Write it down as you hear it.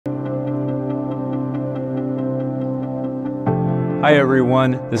Hi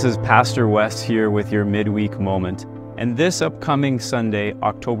everyone, this is Pastor Wes here with your midweek moment. And this upcoming Sunday,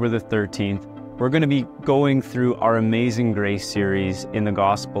 October the 13th, we're going to be going through our Amazing Grace series in the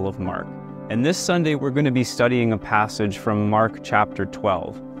Gospel of Mark. And this Sunday, we're going to be studying a passage from Mark chapter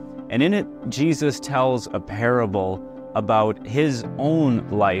 12. And in it, Jesus tells a parable about his own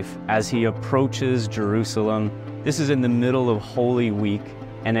life as he approaches Jerusalem. This is in the middle of Holy Week,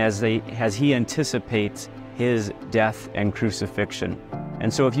 and as he anticipates his death and crucifixion.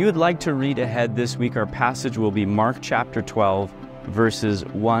 And so if you would like to read ahead this week, our passage will be Mark chapter 12, verses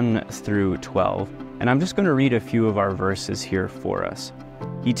 1 through 12. And I'm just going to read a few of our verses here for us.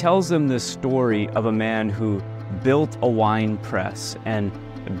 He tells them this story of a man who built a wine press and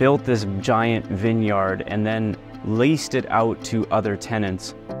built this giant vineyard and then leased it out to other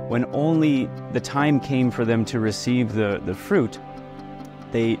tenants. When only the time came for them to receive the fruit,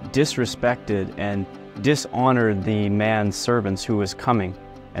 they disrespected and dishonored the man's servants who was coming.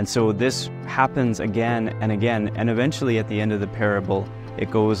 And so this happens again and again, and eventually at the end of the parable,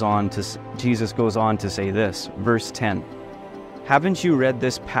 Jesus goes on to say this, verse 10. Haven't you read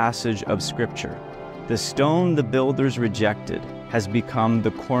this passage of Scripture? The stone the builders rejected has become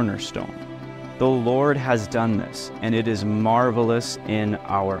the cornerstone. The Lord has done this, and it is marvelous in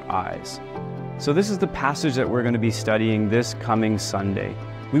our eyes. So this is the passage that we're going to be studying this coming Sunday.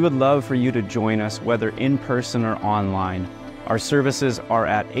 We would love for you to join us, whether in person or online. Our services are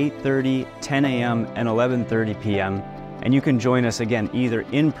at 8:30, 10 a.m., and 11:30 p.m. And you can join us again either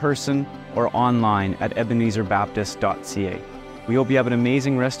in person or online at ebenezerbaptist.ca. We hope you have an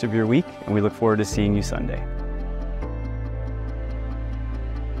amazing rest of your week, and we look forward to seeing you Sunday.